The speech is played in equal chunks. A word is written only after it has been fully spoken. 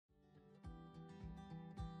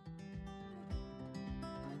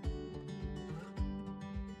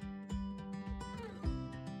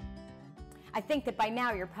I think that by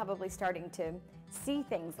now you're probably starting to see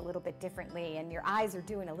things a little bit differently, and your eyes are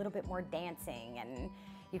doing a little bit more dancing, and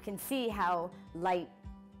you can see how light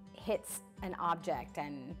hits an object,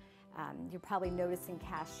 and you're probably noticing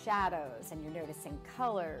cast shadows, and you're noticing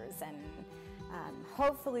colors, and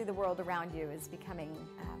hopefully the world around you is becoming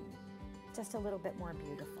just a little bit more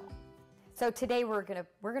beautiful. So today we're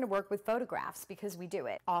gonna work with photographs because we do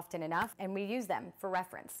it often enough and we use them for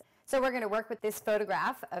reference. So we're gonna work with this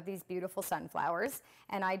photograph of these beautiful sunflowers,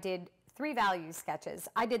 and I did 3 value sketches.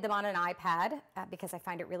 I did them on an iPad because I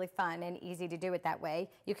find it really fun and easy to do it that way.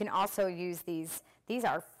 You can also use these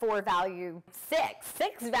are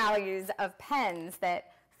 6 values of pens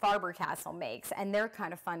that Faber-Castell makes, and they're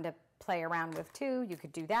kind of fun to play around with too. You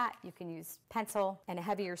could do that. You can use pencil and a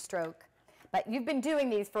heavier stroke. But you've been doing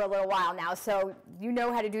these for a little while now, so you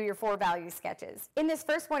know how to do your 4 value sketches. In this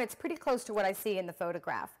first one, it's pretty close to what I see in the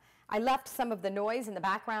photograph. I left some of the noise in the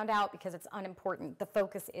background out because it's unimportant. The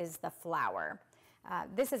focus is the flower.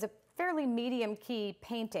 This is a fairly medium key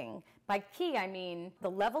painting. By key, I mean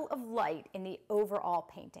the level of light in the overall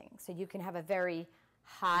painting. So you can have a very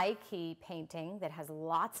high key painting that has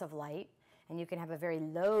lots of light, and you can have a very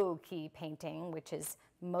low key painting, which is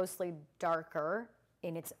mostly darker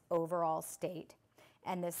in its overall state.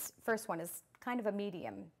 And this first one is kind of a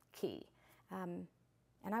medium key.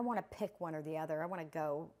 And I want to pick one or the other. I want to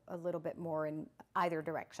go a little bit more in either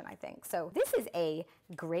direction, I think. So this is a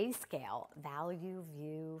grayscale value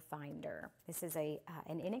view finder. This is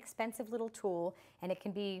an inexpensive little tool, and it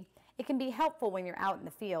can be helpful when you're out in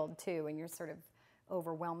the field too, and you're sort of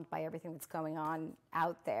overwhelmed by everything that's going on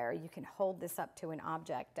out there. You can hold this up to an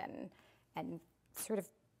object and sort of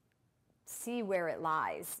see where it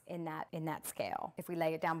lies in that scale. If we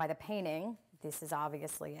lay it down by the painting, this is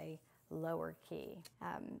obviously a lower key.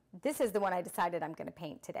 This is the one I decided I'm going to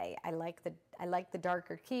paint today. I like the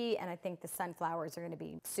darker key, and I think the sunflowers are going to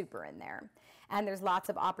be super in there. And there's lots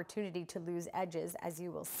of opportunity to lose edges, as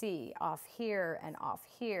you will see, off here and off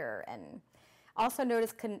here. And also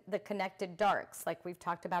notice the connected darks, like we've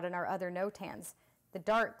talked about in our other no-tans. The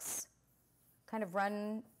darks kind of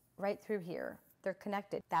run right through here. They're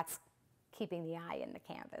connected. That's keeping the eye in the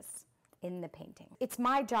canvas, in the painting. It's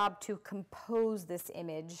my job to compose this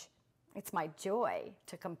image. It's my joy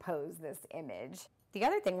to compose this image. The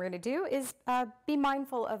other thing we're going to do is be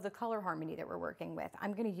mindful of the color harmony that we're working with.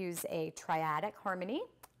 I'm going to use a triadic harmony.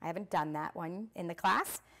 I haven't done that one in the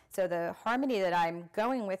class. So the harmony that I'm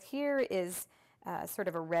going with here is sort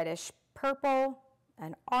of a reddish purple,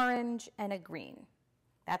 an orange, and a green.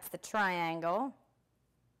 That's the triangle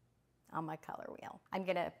on my color wheel. I'm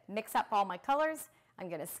going to mix up all my colors. I'm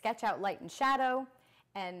going to sketch out light and shadow,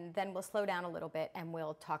 and then we'll slow down a little bit and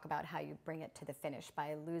we'll talk about how you bring it to the finish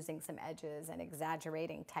by losing some edges and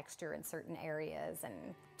exaggerating texture in certain areas and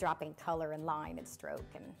dropping color and line and stroke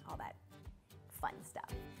and all that fun stuff.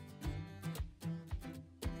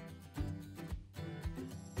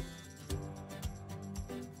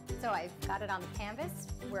 So I've got it on the canvas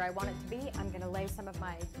where I want it to be. I'm going to lay some of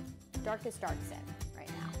my darkest darks in right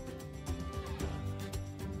now.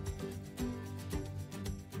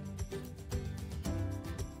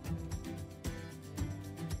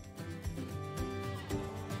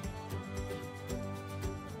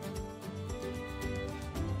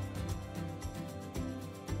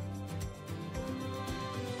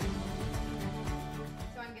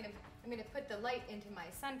 I'm going to put the light into my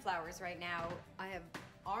sunflowers right now. I have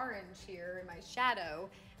orange here in my shadow.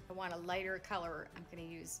 I want a lighter color. I'm going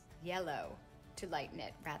to use yellow to lighten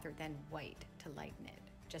it rather than white to lighten it,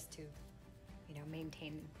 just to,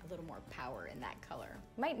 maintain a little more power in that color.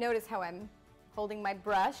 You might notice how I'm holding my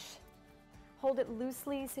brush. Hold it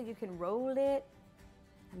loosely so you can roll it.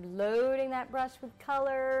 I'm loading that brush with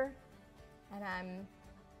color, and I'm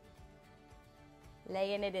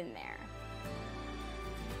laying it in there.